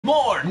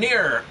More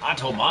Nier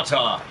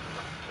Automata.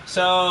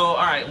 So,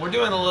 alright, we're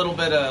doing a little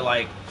bit of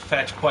like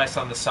fetch quests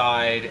on the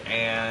side,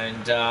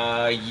 and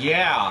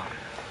yeah.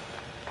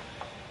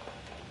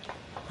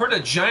 Heard a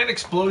giant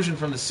explosion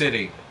from the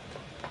city.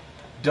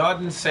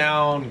 Doesn't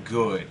sound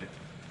good.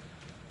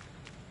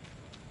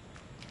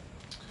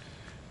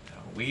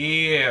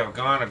 We are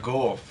gonna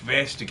go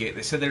investigate.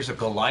 They said there's a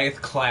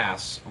Goliath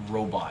class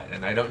robot,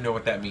 and I don't know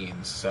what that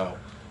means, so.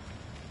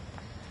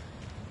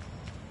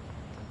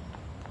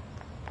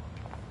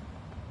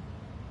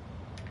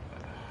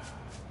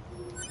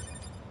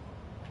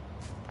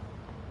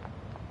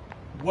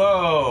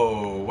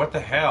 Whoa, what the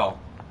hell?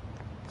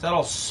 Is that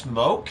all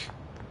smoke?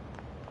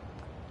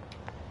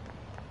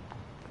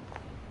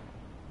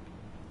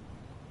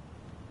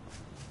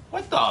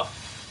 What the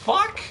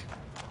fuck?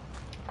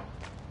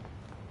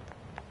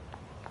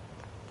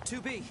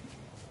 2B,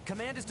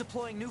 Command is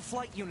deploying new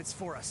flight units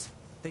for us.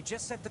 They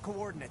just sent the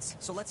coordinates,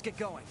 so let's get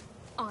going.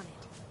 On it.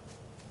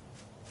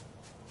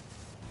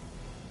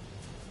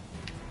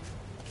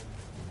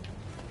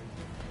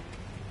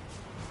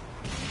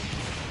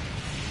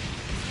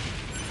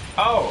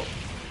 Oh.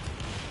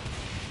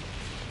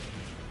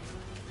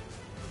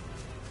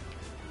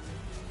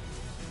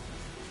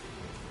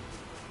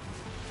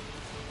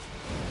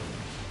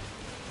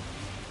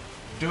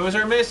 Those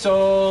are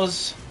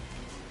missiles.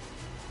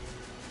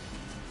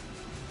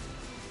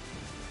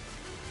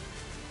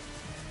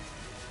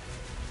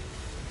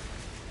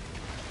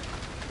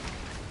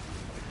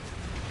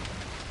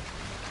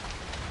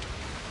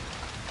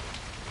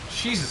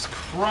 Jesus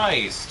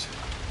Christ.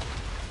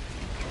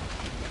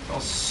 It's all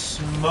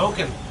smoke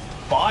and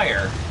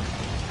fire.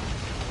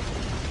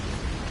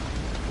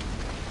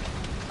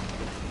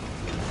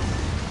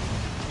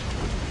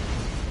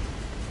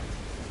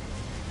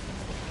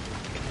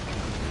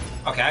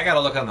 Okay, I gotta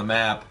look on the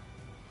map.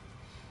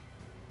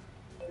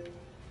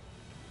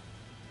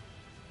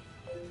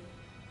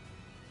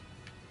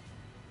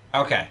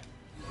 Okay.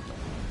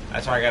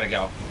 That's where I gotta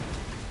go.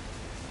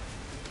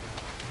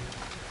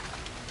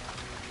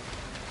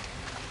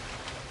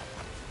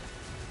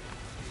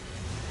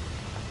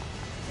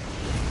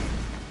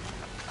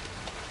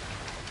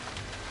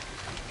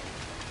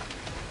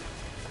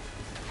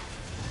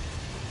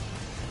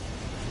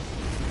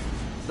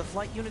 The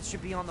flight units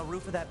should be on the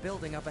roof of that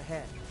building up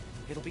ahead.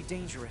 It'll be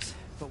dangerous,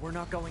 but we're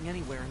not going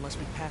anywhere unless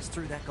we pass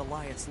through that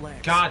Goliath's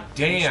legs. God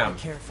damn. Be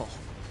careful.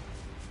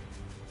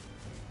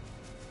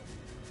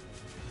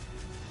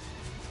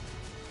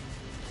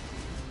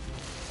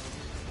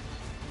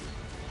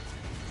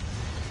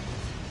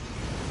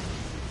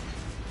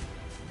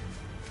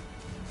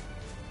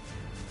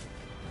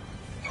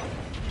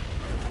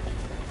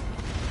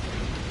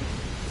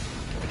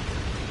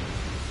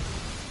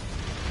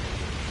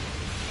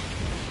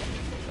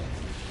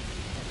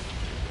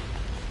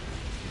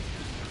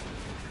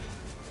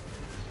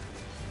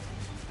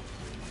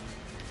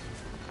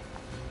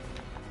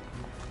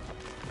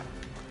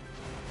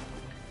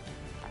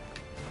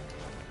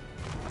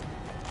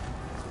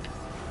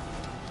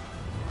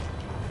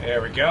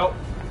 There we go.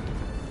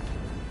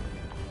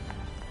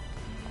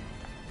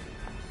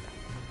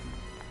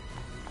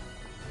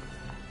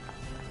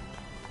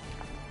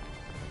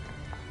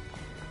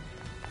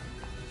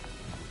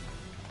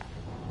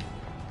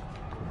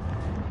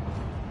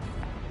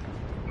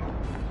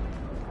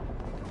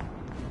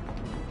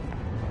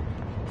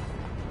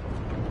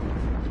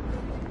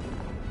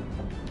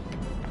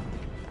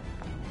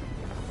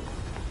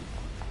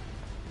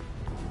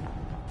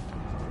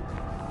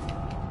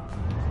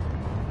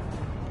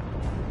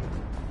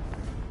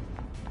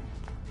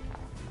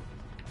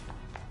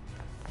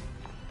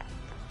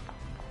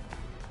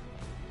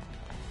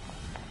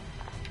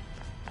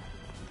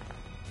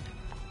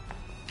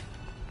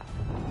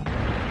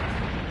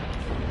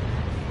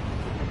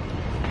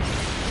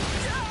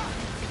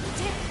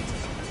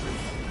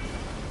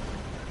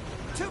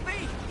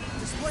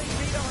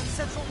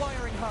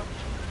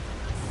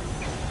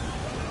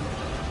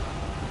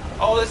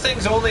 Oh, this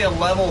thing's only a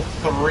level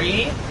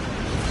 3?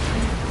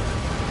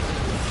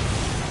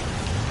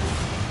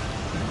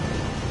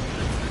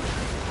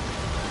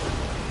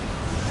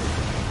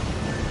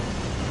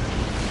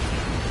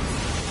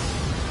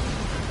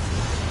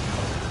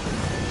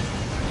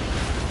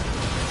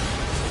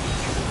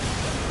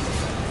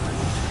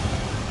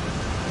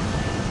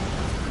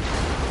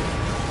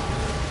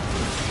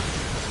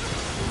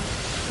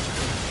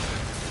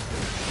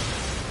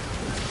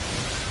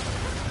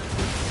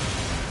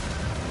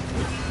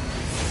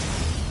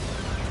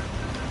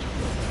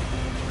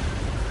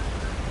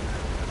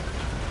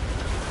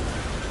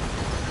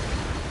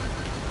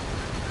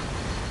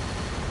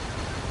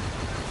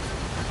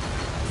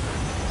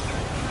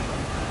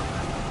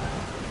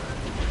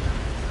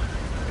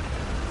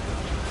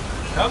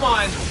 Come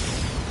on.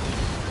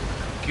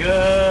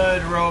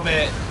 Good,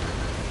 robot.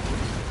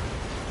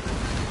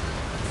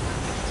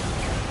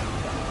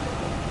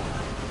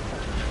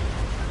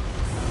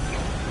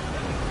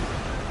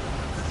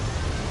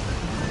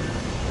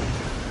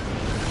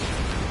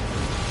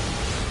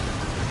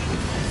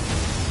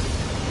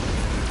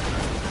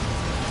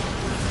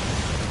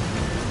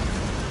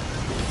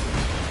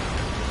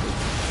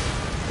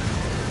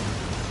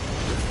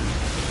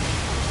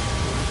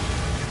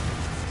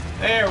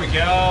 There we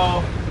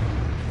go.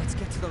 Let's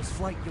get to those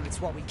flight units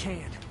while we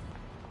can.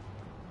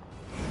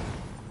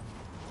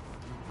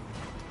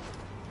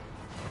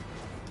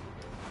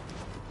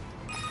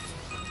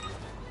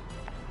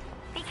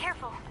 Be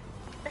careful.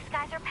 The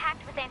skies are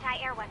packed with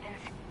anti-air weapons.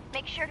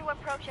 Make sure to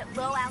approach at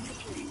low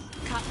altitude.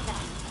 Copy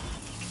that.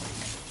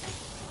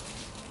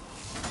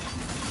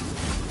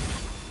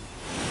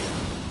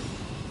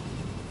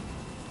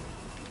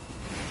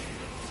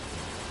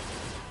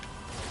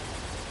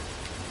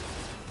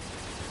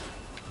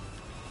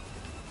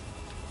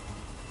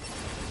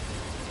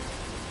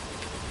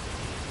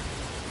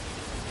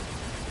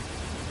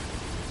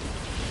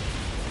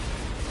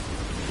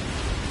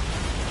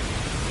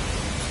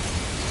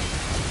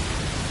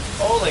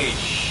 Holy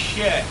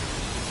shit.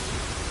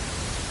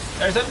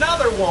 There's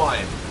another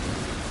one.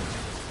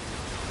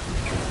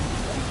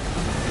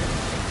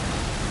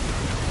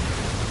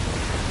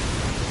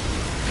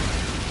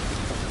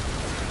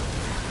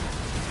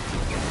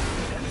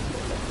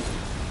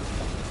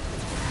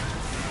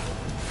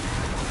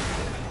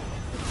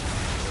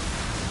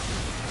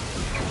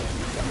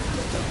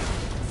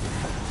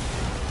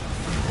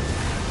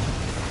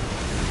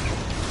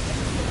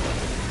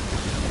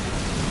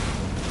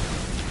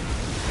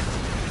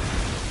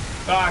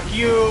 Fuck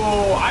you!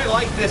 I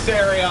like this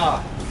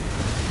area!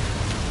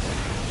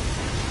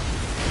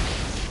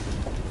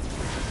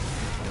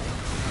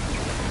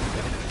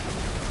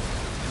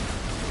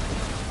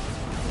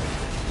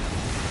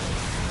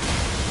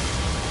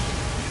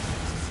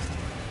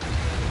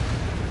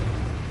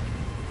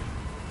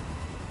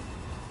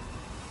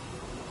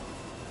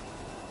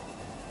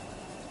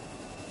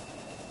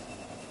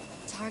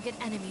 Target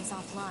enemies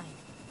offline.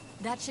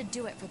 That should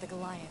do it for the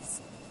Goliaths.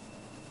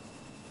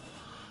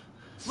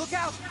 Look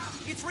out!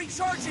 It's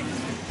recharging!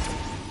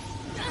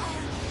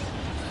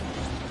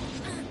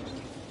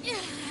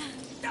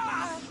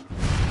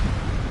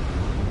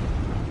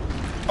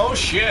 Oh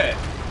shit!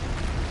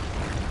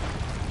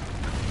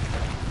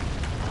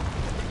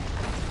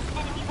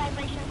 Enemy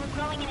vibrations were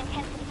growing in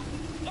intensity.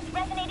 It's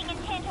resonating in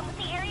tandem with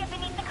the area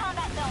beneath the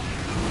combat zone.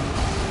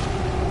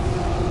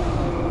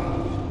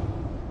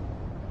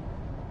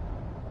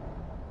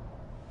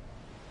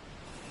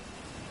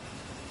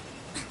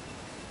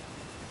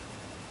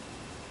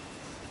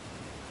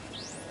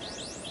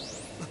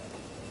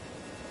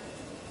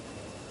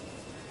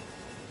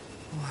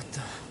 What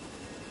the...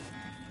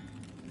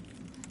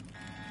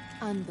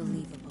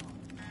 Unbelievable.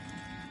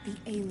 The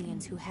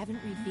aliens who haven't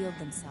revealed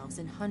themselves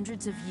in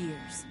hundreds of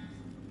years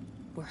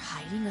were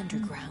hiding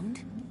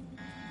underground?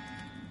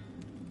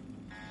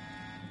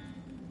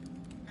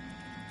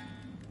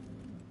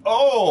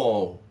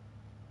 Oh!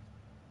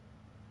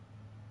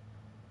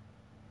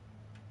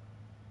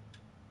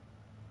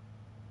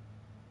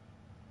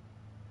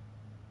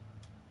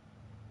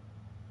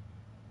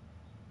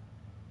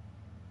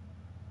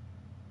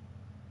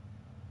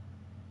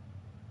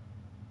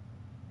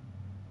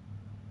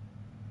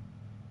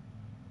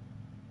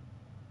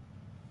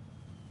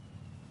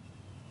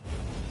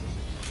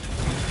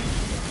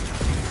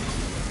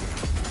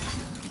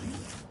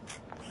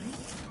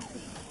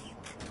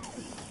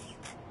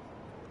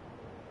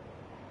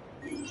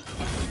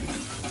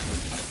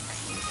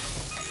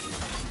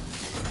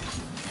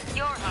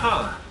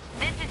 Huh.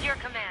 This is your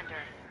commander.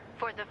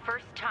 For the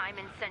first time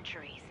in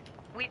centuries,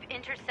 we've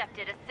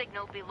intercepted a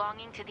signal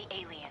belonging to the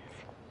aliens.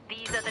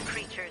 These are the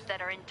creatures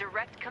that are in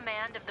direct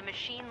command of the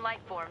machine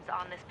life forms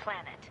on this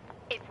planet.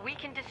 If we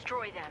can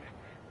destroy them,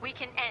 we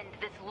can end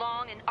this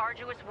long and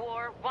arduous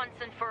war once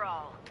and for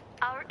all.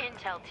 Our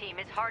intel team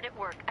is hard at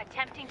work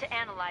attempting to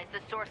analyze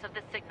the source of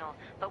the signal,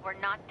 but we're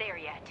not there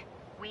yet.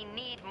 We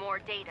need more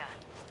data.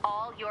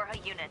 All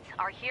Yorha units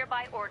are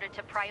hereby ordered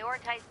to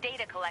prioritize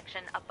data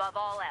collection above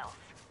all else.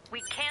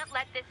 We can't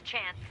let this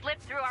chance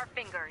slip through our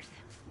fingers.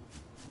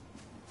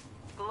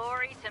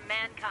 Glory to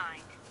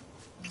mankind.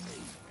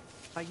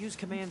 I used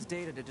Command's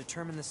data to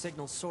determine the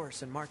signal's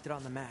source and marked it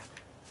on the map.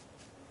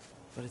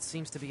 But it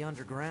seems to be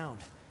underground.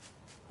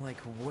 Like,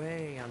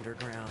 way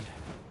underground.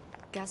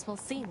 Guess we'll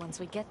see once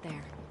we get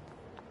there.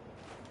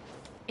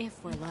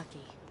 If we're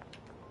lucky.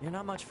 You're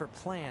not much for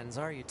plans,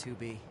 are you,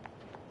 2B?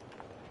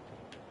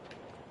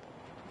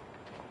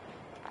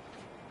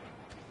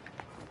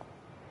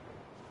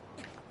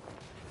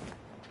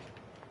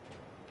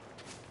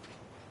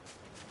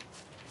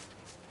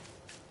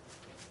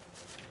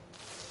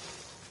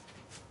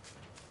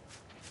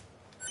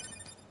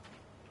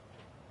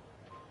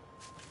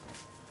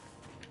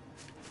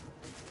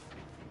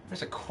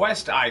 There's a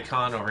quest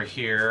icon over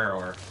here,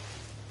 or...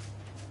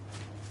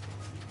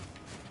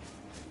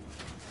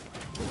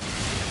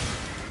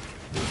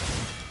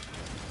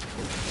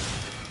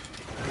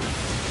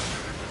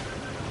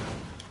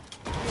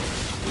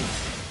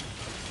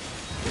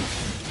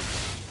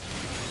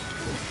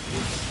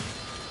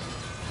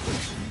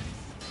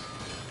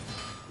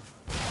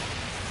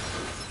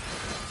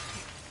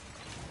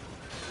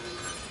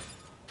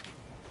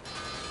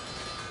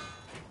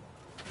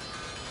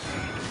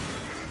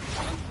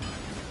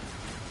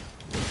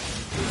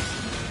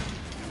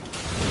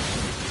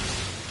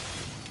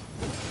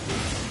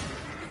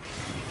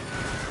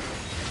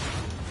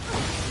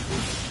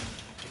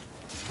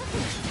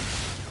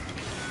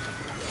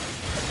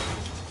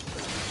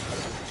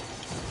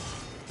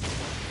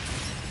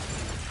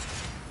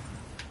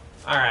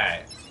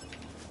 Alright.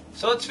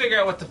 So let's figure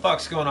out what the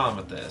fuck's going on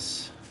with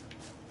this.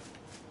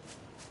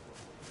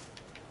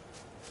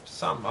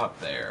 Something up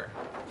there.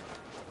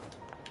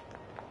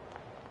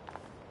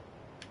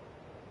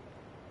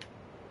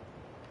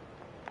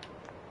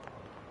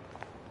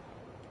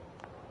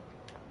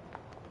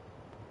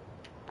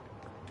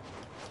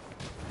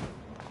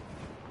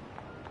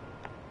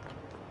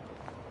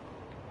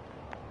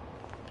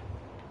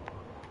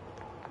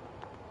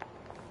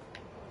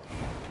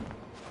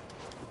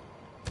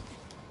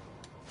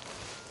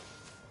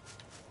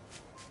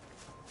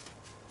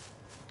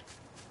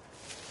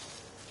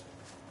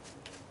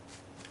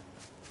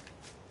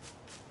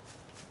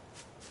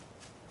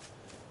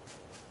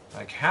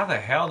 Like, how the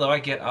hell do I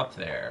get up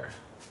there?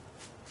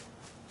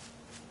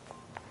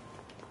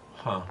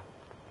 Huh.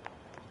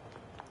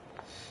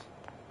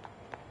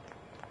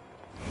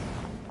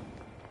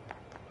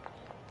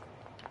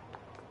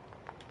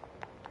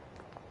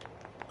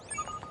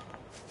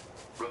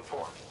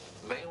 Report.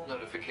 Mail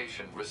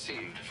notification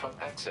received from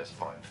access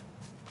point.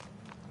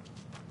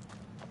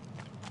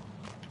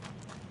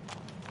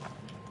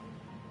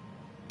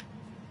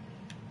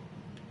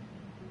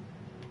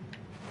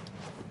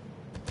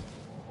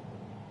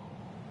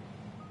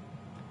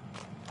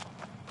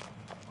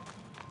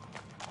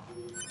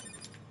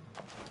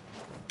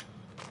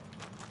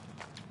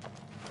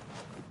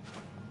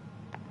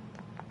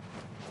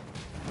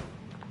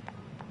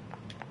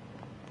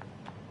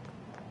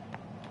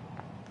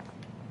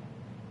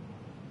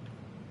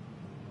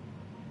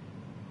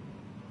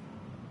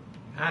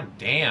 God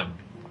damn.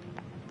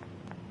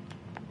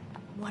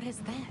 What is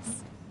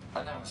this?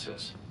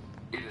 Analysis.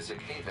 It is a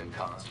cave-in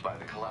caused by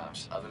the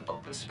collapse of an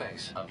open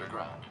space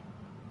underground.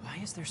 Why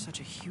is there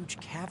such a huge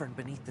cavern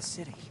beneath the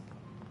city?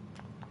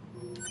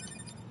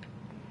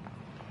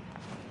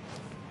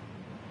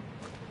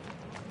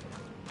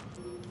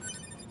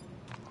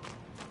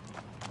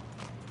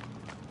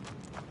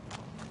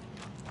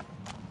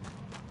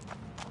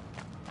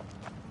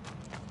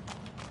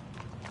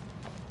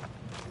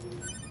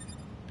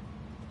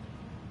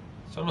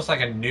 It's almost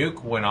like a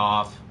nuke went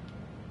off.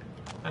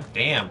 God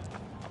damn.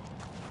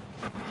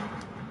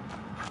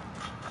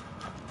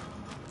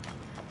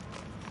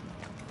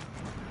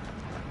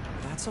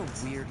 That's a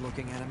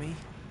weird-looking enemy.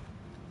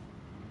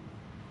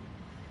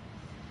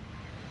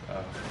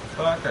 The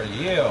fuck are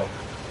you?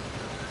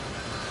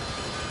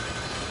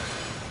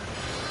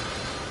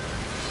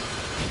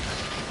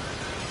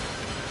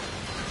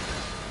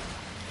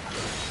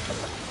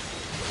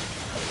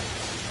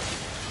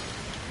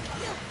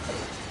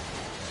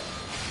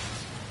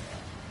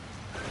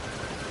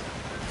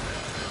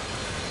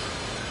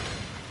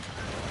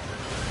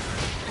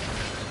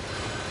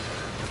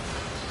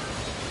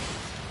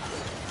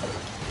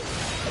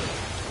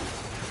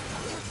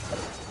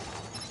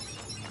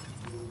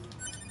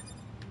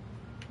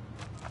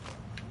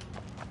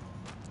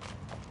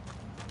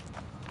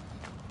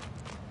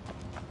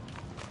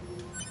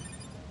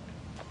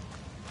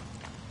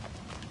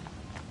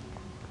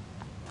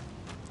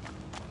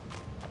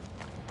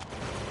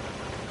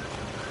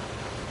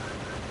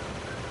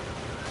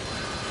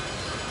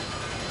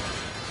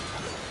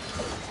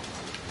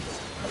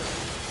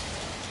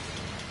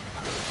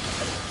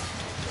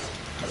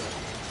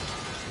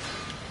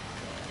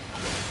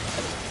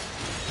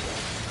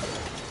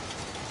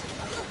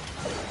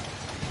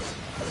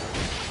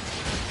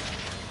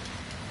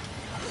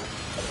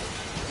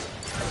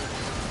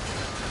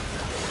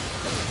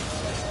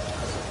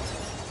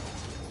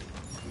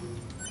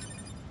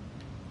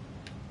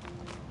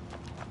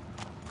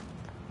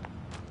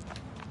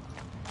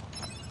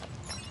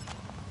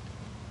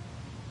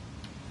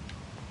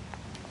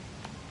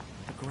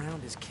 The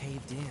ground is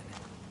caved in.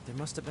 There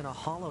must have been a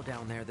hollow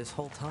down there this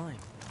whole time.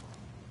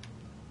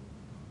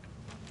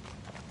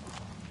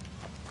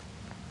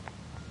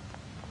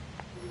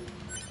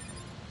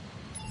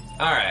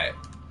 Alright.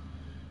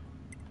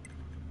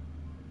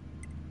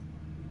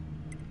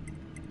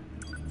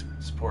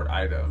 Support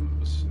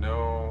items.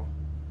 No.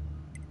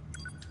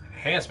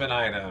 Enhancement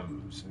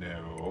items.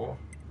 No.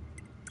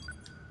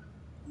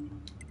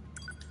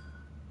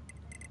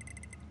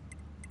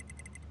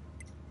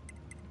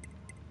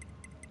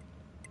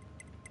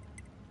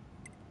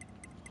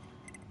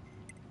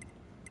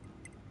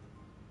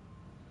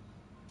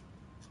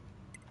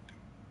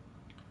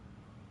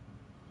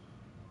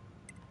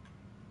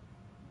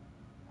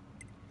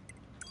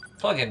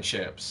 Plug-in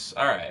chips.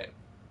 Alright.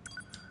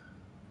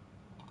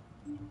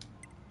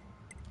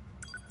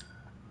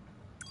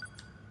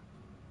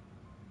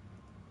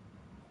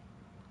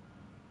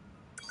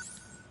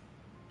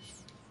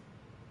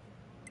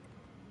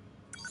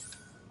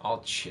 All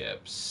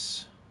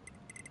chips.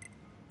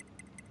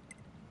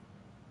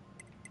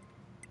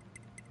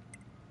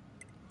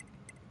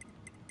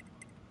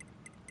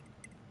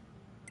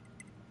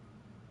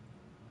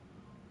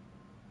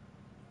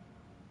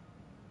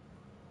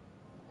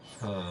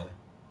 Huh.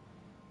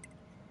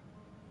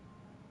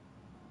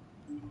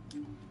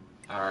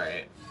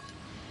 Alright.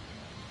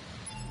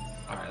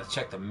 Alright, let's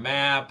check the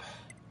map.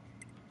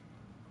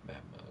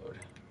 Map mode.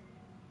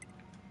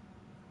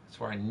 That's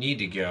where I need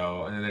to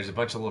go, and then there's a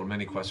bunch of little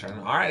mini quests around.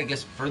 All right, I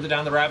guess further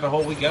down the rabbit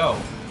hole we go.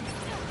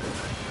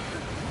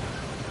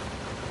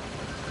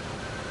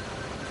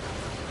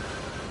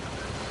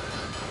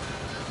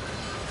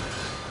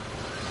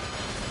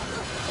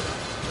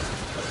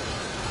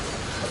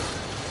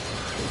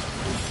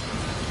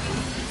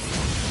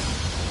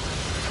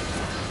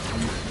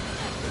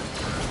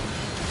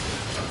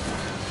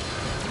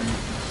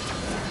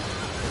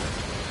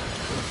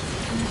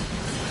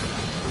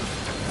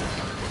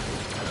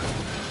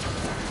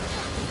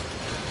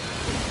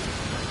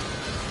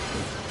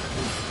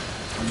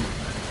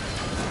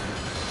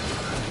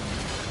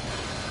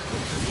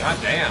 God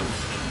damn.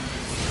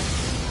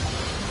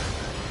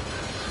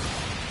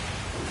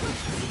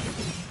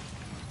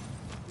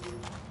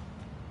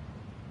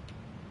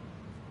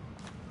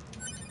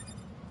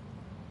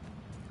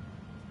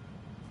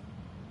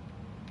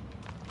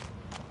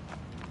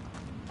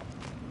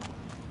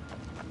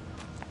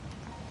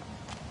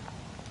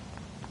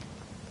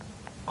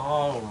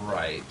 All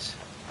right.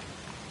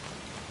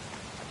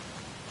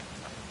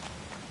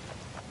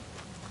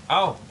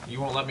 Oh,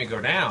 you won't let me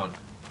go down.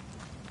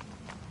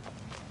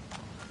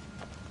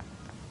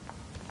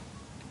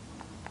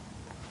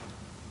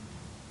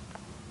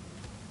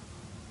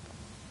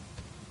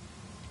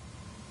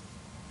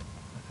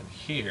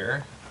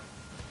 Here.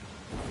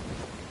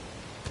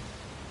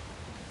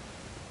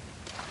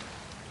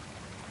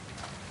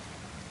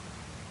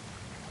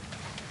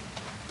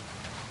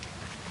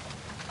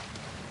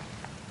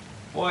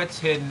 What's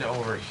hidden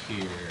over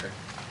here?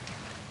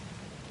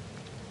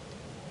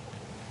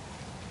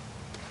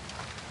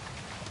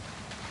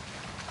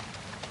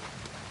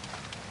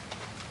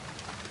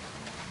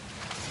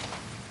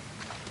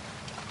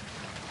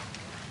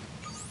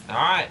 All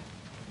right.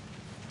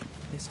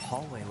 This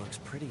hallway looks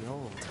pretty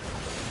old.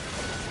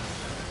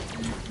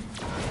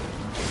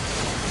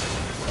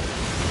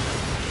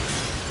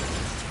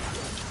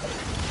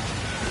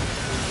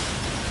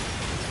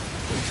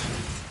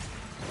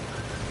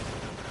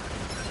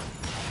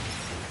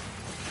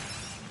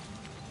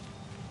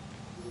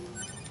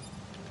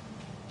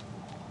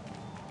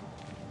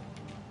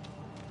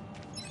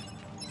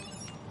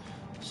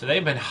 So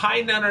they've been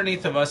hiding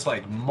underneath of us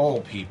like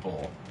mole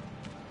people.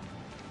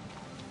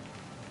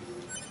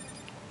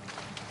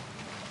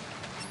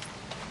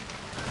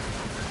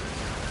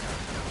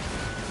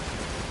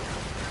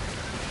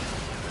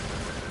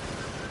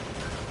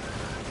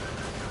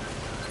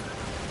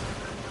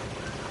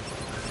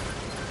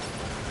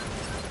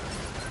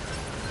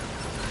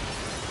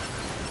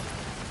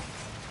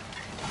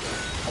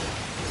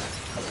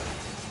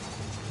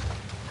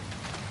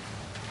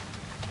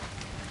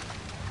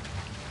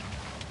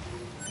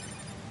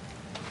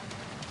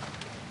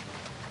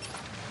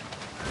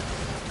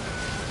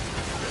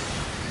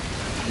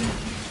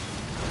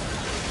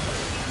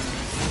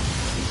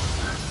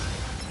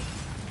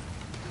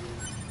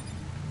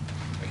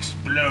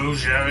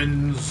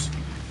 Explosions!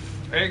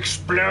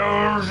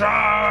 Explosions!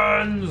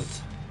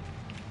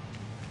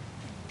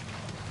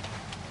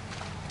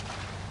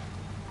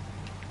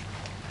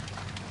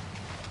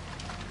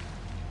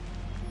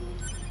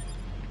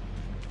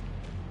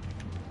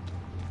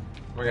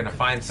 We're gonna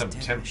find some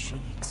Dead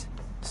machines.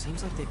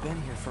 Seems like they've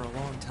been here for a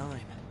long time.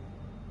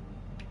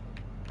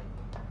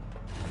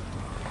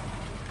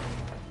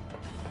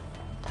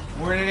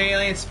 We're in an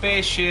alien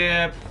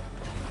spaceship.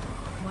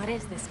 What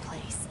is this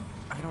place?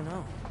 I don't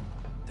know.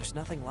 There's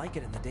nothing like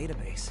it in the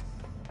database.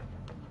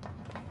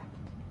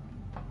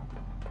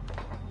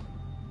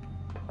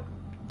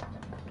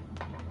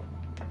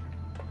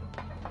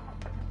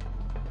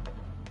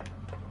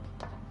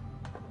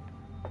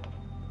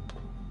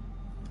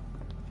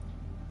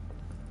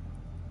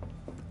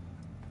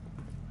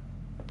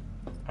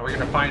 Are we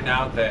gonna find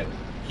out that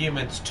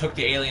humans took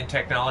the alien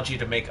technology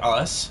to make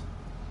us?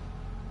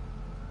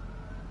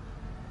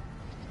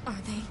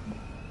 Are they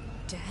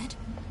dead?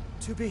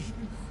 To be.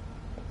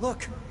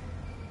 Look.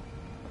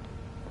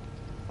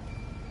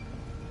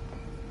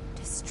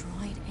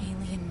 Destroyed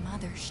alien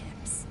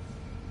motherships.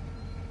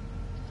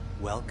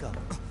 Welcome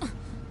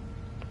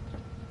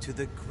to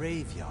the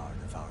graveyard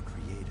of our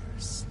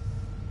creators.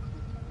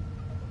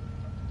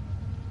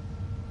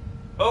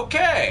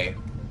 Okay.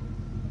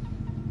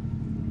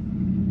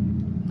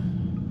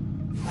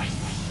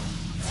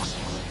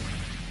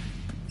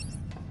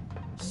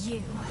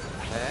 You.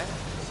 Eh?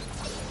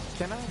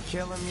 Can I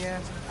kill him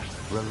yet?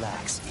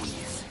 Relax,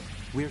 Eve.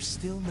 We're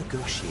still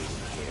negotiating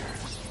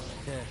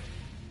here.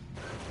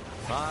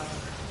 Fine.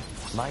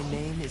 My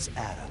name is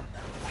Adam.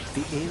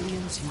 The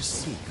aliens you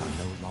seek are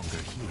no longer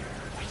here.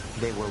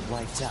 They were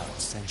wiped out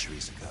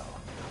centuries ago.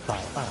 By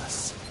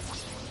us.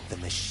 The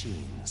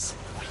machines.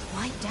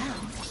 Wiped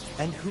out?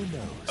 And who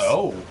knows?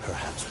 Oh.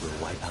 Perhaps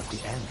we'll wipe out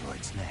the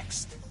androids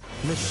next.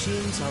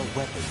 Machines are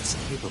weapons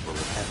capable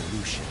of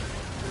evolution.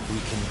 We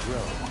can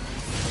grow.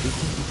 We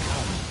can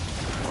become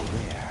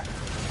aware.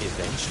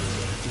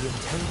 Eventually, the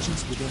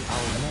intelligence within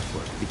our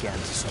network began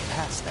to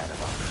surpass that of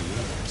our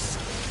creators.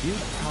 You'd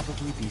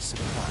probably be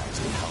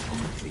surprised at how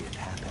quickly it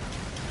happened.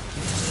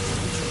 It's a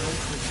strange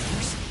life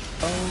reverse.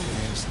 Oh,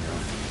 there's no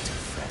need to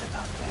fret about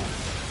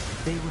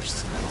They were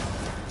simple,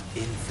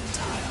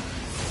 infantile,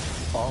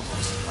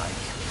 almost like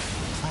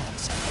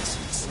plants, I guess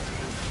you'd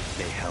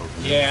say. They held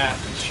no Yeah,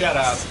 feelings, shut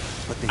up.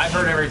 but they I've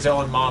heard every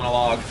villain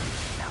monologue.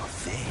 Now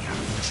they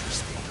are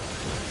interesting.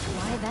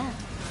 Why them?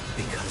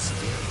 Because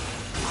they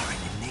are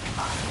an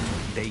enigma.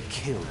 They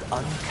killed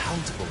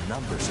uncountable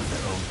numbers of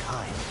their own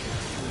kind,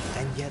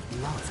 and yet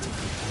loved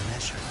equal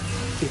measure.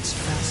 It's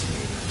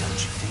fascinating,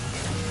 don't you think?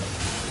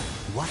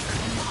 What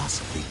could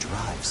possibly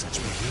drive such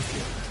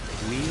behavior?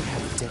 We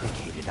have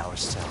dedicated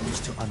ourselves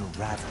to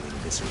unraveling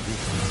this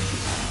riddle of the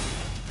end.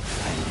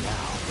 And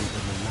now we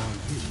will allow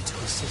you to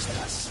assist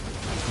us.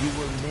 You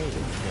were made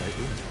in their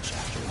image,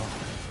 after all.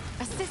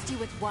 Assist you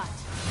with what?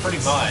 Pretty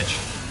much.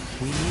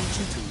 We need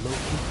you to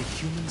locate the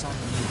humans on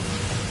the moon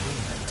and bring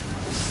them to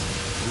us.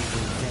 We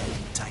will then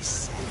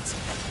dissect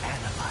and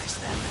analyze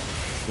them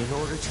in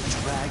order to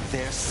drag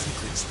their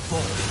secrets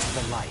forward to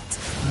the light.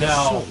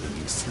 No. Surely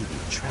you see the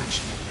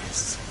attraction in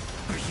this.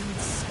 Are you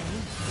insane?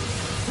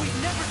 We'd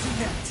never do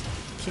that!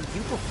 Can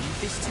you believe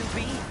this to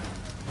me?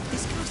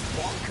 This guy's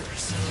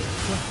bonkers.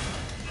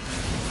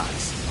 I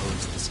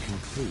suppose this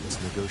concludes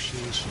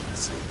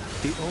negotiations.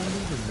 The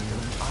only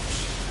remaining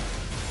option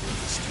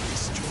is to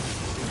destroy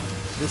you.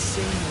 The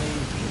same way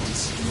we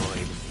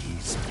destroyed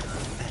these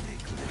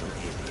pathetic little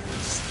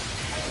aliens.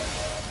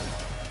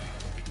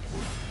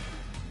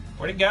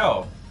 Where'd he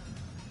go?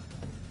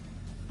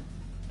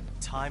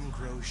 Time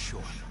grows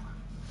short.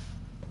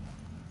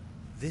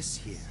 This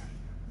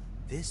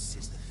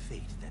is the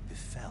fate that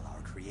befell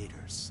our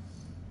creators.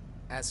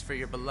 As for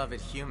your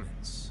beloved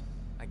humans,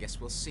 I guess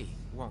we'll see,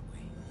 won't we?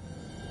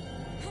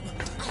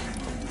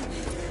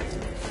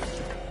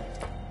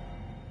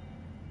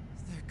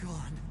 They're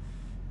gone.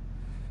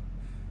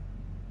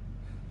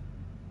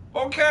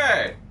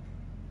 Okay.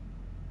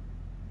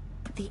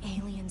 The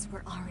aliens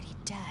were already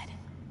dead.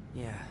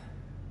 Yeah.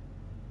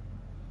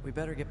 We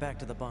better get back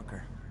to the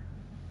bunker.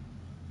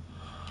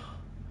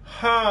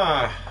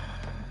 Huh.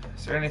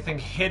 Is there anything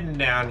hidden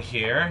down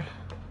here?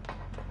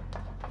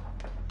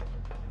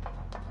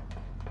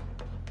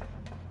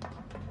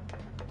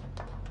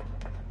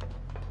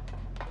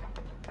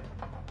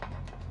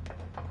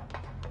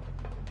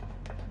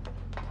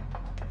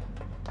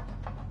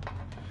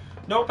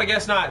 Nope, I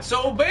guess not.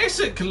 So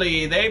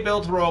basically, they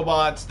built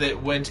robots that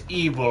went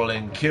evil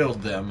and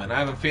killed them. And I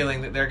have a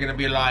feeling that they're going to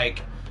be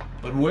like,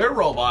 but we're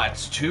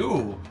robots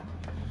too.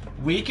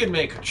 We can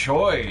make a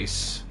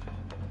choice.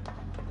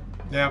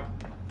 Yep.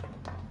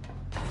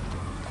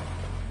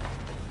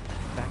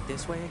 Back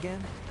this way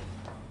again?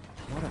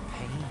 What a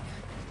pain.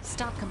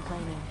 Stop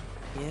complaining.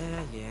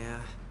 Yeah.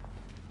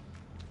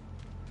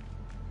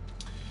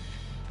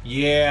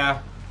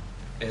 Yeah.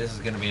 This is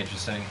going to be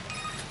interesting.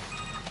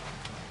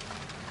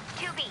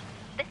 2B,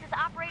 this is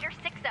Operator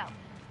 60.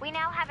 We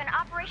now have an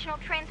operational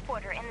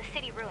transporter in the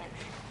city ruins.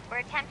 We're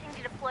attempting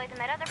to deploy them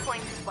at other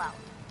points as well.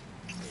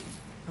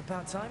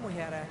 About time we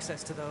had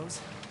access to those.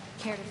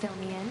 Care to fill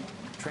me in?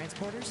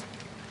 Transporters?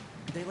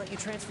 They let you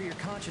transfer your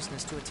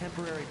consciousness to a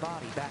temporary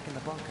body back in the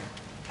bunker.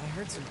 I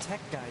heard some tech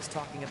guys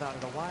talking about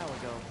it a while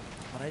ago,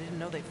 but I didn't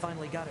know they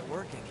finally got it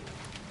working.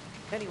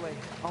 Anyway,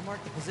 I'll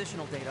mark the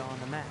positional data on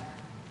the map.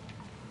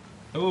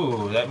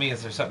 Ooh, that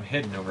means there's something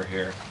hidden over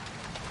here.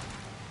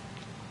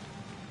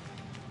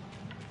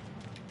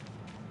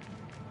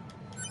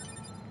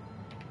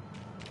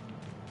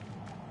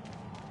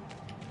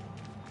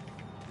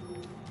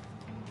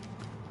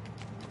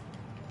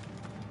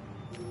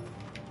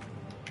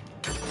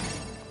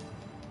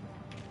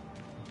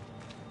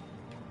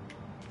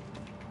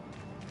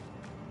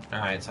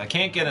 Alright, so I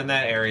can't get in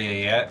that area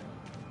yet.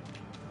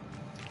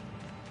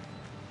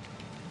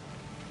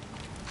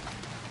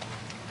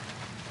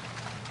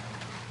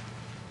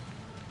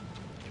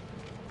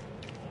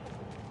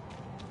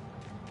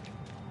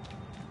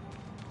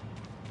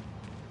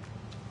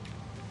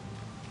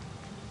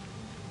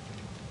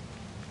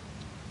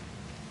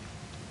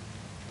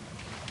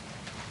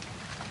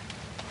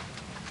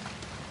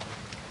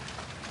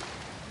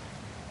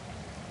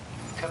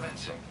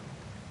 Commencing.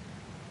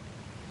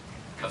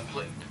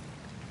 Complete.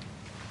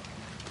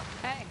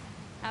 Hey,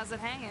 how's it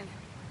hanging?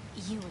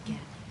 You again.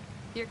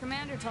 Your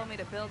commander told me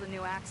to build a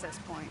new access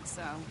point,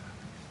 so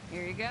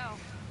here you go.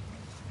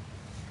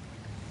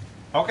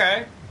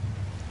 Okay.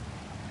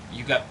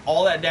 You got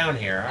all that down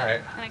here, alright.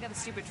 And I got the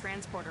stupid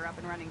transporter up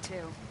and running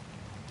too.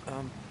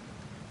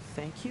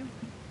 Thank you?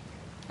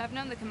 I've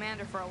known the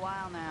commander for a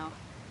while now.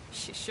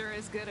 She sure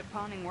is good at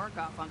pawning work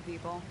off on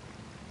people.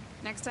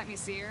 Next time you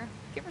see her,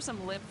 give her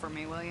some lip for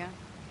me, will ya?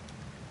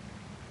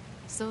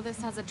 So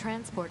this has a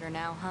transporter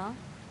now, huh?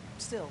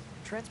 Still,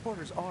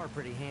 transporters are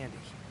pretty handy.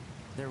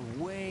 They're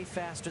way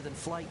faster than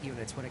flight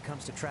units when it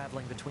comes to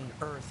traveling between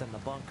Earth and the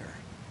bunker.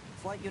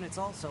 Flight units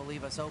also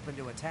leave us open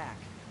to attack,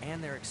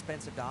 and they're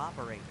expensive to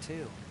operate,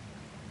 too.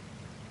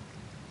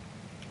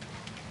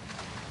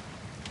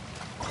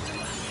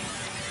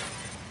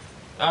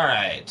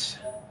 Alright.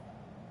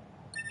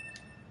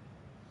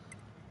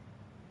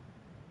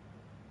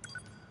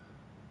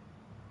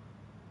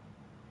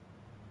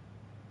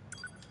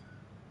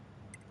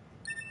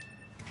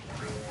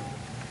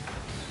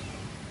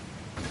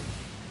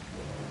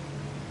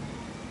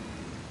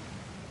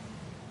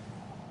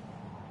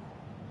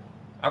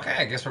 Okay,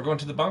 I guess we're going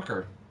to the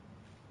bunker.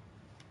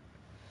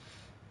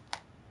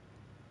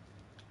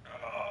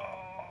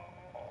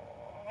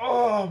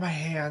 Oh, my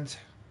hands.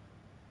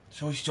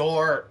 So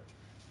sore.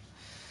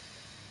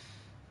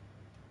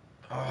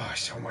 Oh,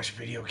 so much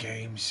video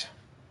games.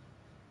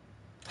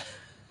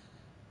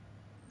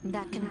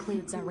 That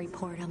concludes our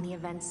report on the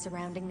events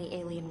surrounding the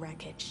alien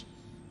wreckage.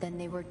 Then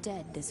they were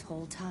dead this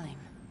whole time.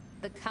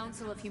 The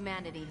Council of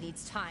Humanity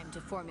needs time to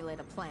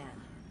formulate a plan.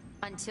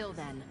 Until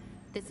then,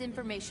 this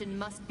information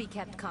must be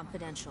kept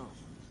confidential.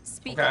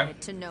 Speak of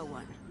it to no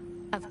one.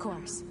 Of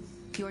course.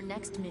 Your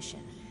next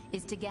mission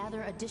is to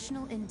gather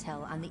additional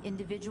intel on the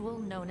individual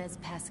known as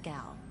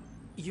Pascal.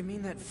 You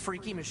mean that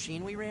freaky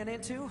machine we ran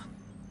into?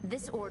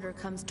 This order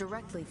comes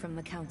directly from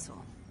the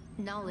Council.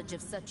 Knowledge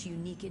of such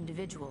unique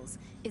individuals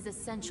is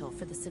essential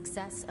for the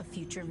success of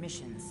future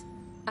missions.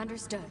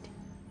 Understood.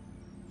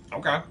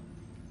 Okay.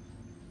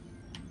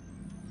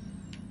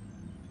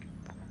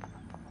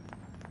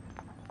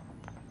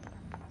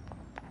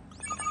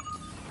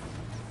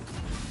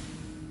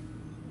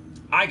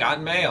 I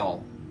got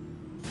mail.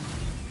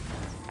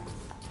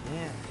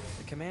 Yeah,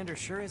 the commander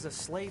sure is a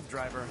slave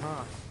driver,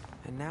 huh?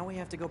 And now we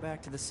have to go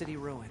back to the city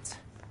ruins.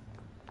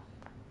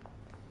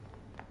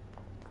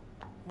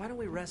 Why don't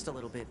we rest a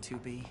little bit,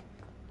 2B?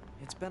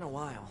 It's been a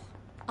while.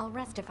 I'll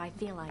rest if I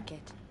feel like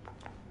it.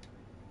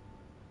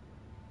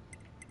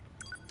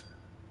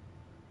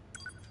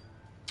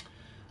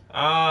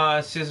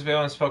 Citizen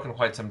hasn't spoken in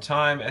quite some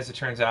time. As it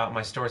turns out,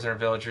 my stores in our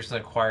village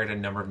recently acquired a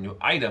number of new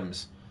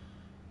items.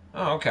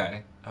 Oh,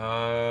 okay.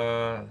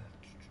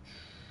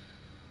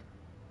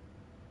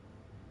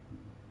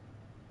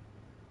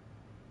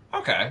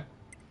 Okay.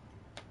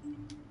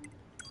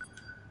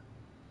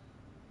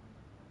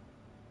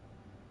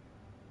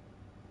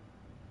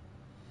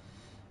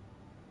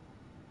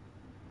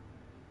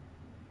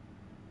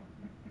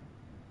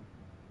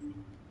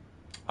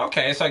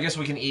 Okay, so I guess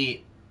we can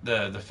eat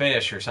the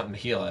fish or something to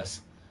heal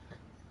us.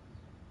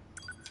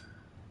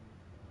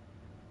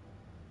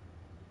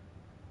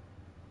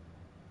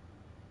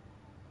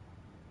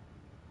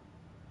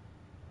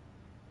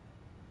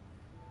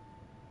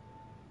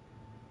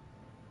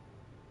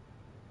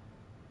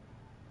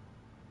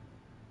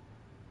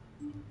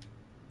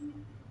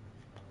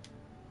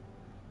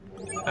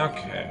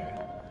 Okay.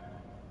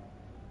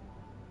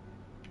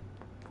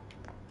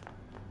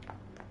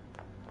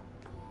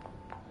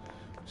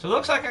 So it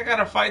looks like I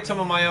gotta fight some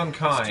of my own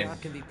kind. This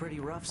job can be pretty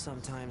rough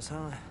sometimes,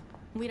 huh?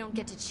 We don't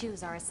get to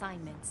choose our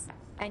assignments.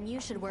 And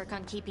you should work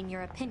on keeping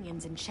your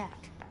opinions in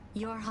check.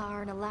 Yorha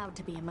aren't allowed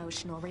to be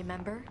emotional,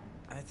 remember?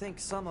 I think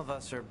some of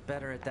us are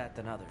better at that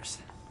than others.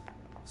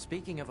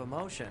 Speaking of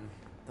emotion,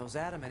 those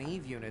Adam and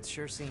Eve units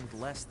sure seemed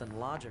less than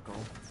logical.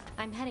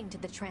 I'm heading to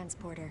the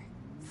transporter.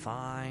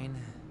 Fine.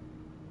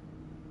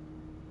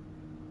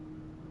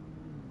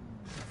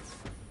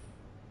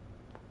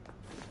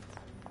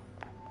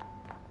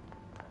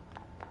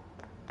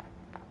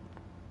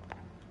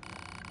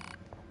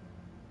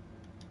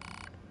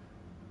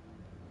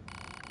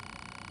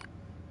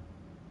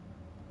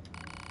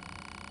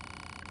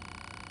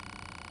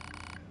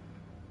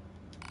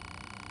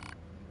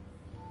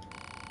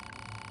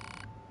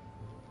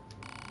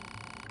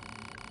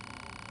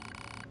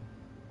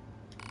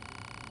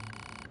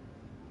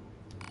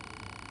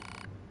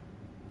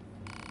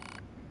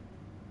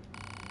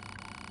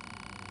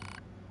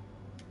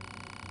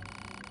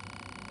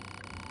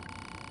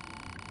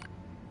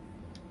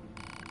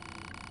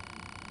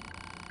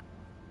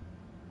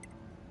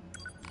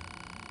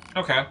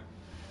 Okay.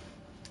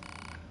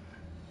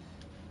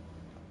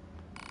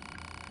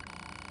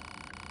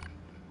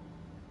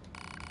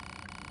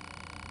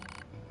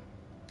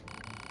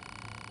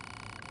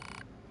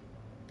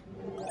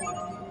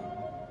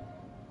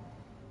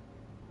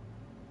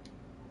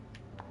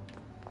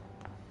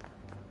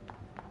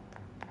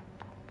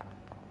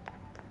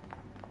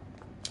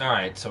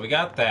 Alright, so we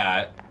got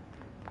that.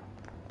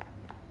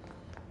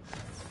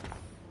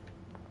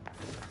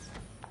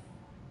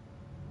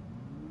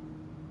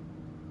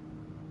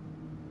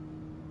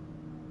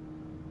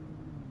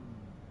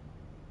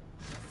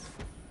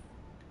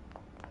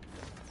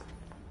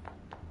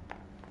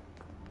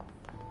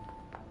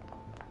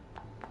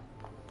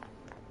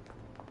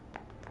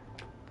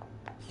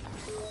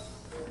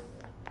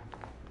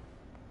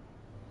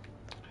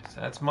 So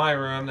that's my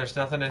room. There's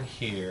nothing in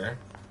here.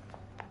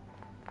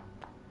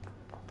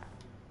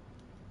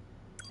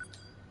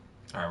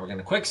 Alright, we're going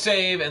to quick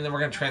save, and then we're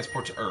going to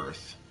transport to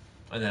Earth.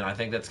 And then I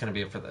think that's going to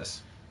be it for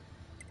this.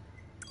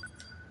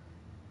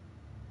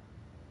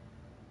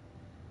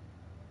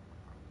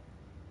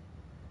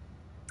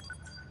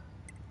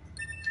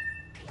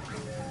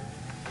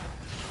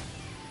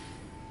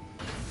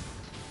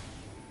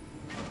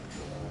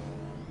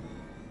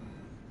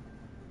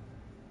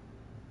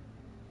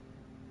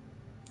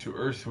 To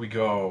Earth we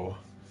go.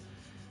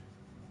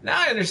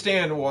 Now I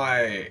understand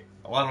why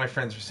a lot of my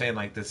friends were saying,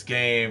 like, this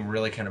game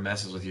really kind of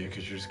messes with you,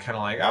 because you're just kind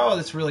of like, oh,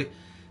 this really,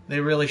 they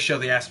really show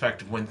the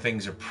aspect of when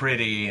things are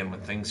pretty and when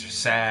things are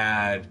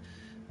sad,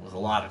 with a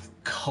lot of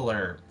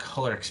color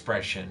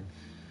expression.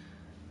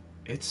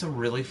 It's a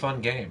really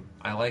fun game.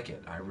 I like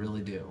it. I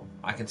really do.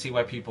 I can see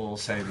why people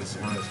say this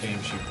is one of those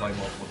games you play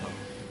multiple times.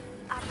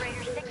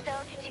 Operator 60 to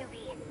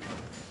 2B.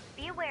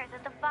 Be aware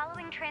that the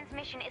following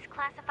transmission is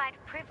classified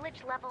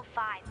Privilege Level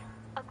 5.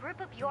 A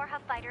group of Yorha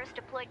fighters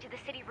deployed to the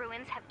city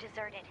ruins have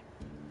deserted.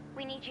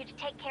 We need you to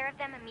take care of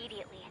them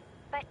immediately.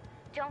 But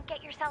don't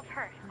get yourself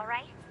hurt,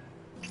 alright?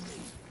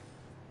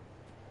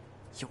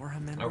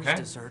 Yorha members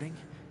deserting?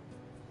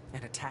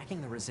 And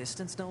attacking the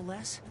Resistance, no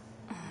less?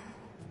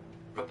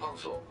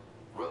 Proposal.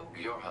 Rogue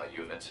Yorha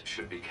units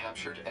should be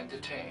captured and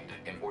detained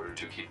in order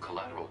to keep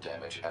collateral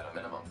damage at a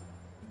minimum.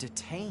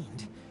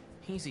 Detained?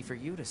 Easy for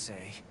you to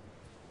say.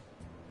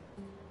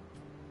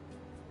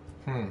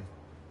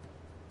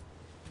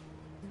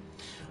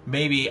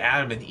 Maybe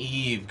Adam and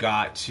Eve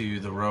got to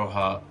the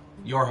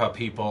Yorha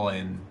people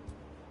and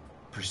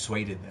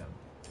persuaded them.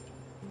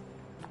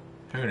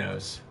 Who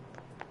knows?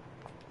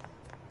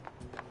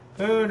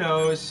 Who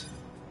knows?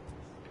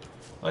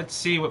 Let's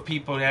see what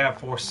people have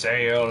for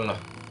sale.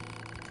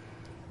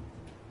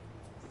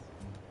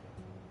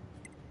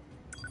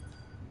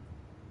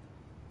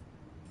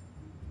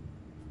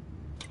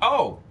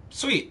 Oh,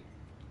 sweet.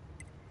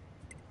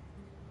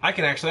 I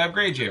can actually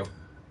upgrade you.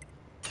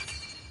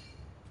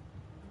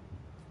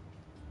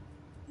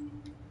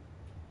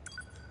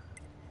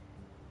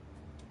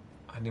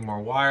 I need more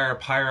wire,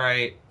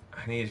 pyrite.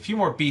 I need a few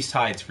more beast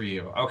hides for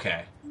you.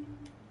 Okay.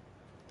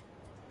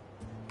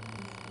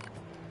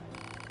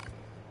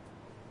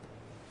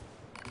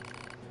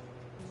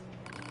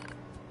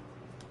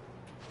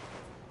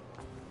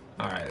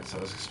 Alright, so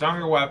it's a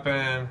stronger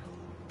weapon.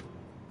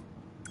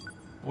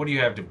 What do you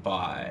have to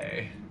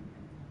buy?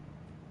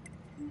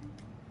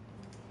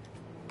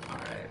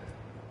 Alright.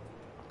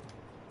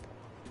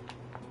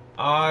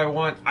 I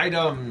want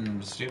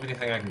items. Do you have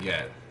anything I can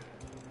get?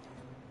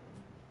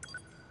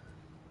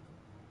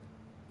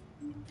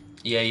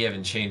 Yeah, you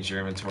haven't changed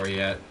your inventory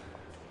yet.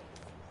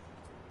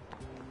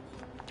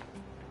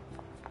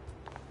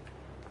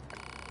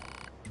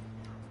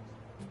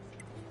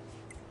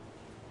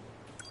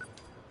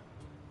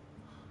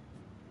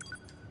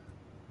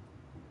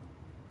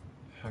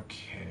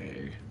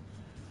 Okay.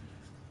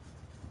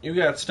 You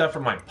got stuff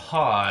from my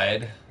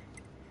pod.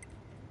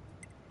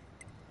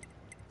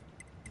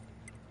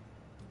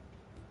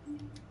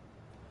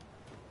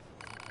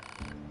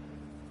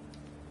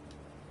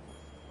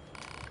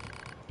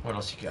 What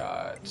else you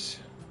got?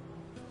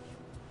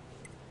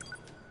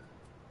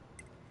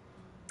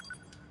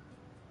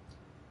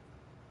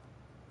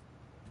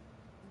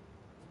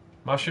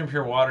 Mushroom,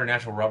 pure water,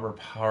 natural rubber,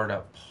 powered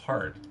up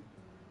part.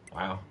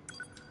 Wow.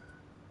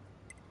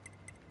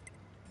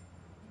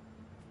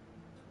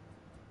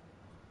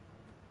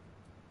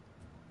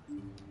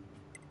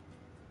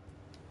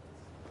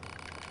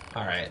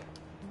 Alright.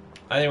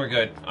 I think we're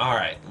good.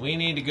 Alright. We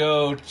need to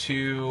go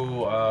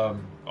to...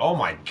 oh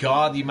my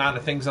god, the amount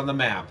of things on the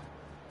map.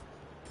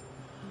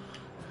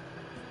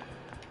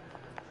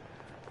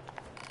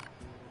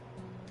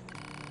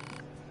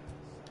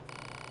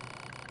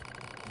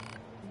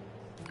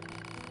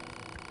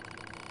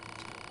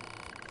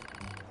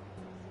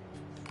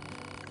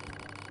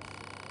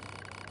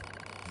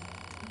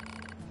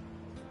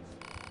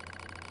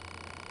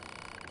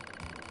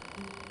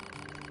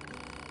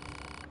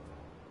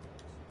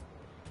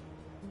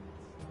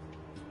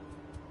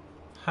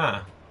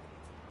 Huh.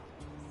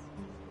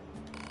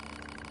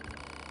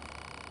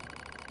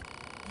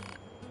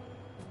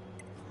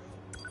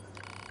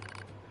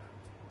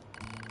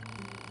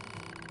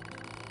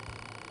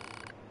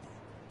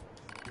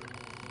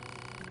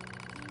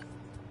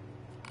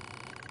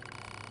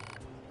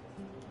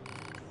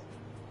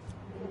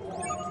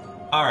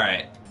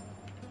 Alright.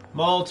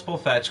 Multiple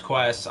fetch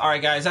quests.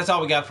 Alright guys, that's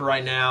all we got for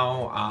right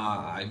now.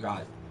 I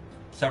got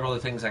several other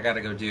things I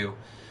gotta go do.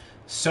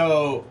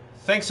 So,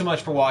 thanks so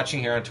much for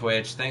watching here on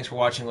Twitch. Thanks for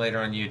watching later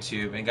on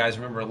YouTube. And guys,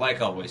 remember,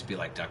 like always, be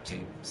like duct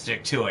tape.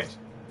 Stick to it.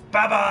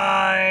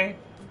 Bye-bye!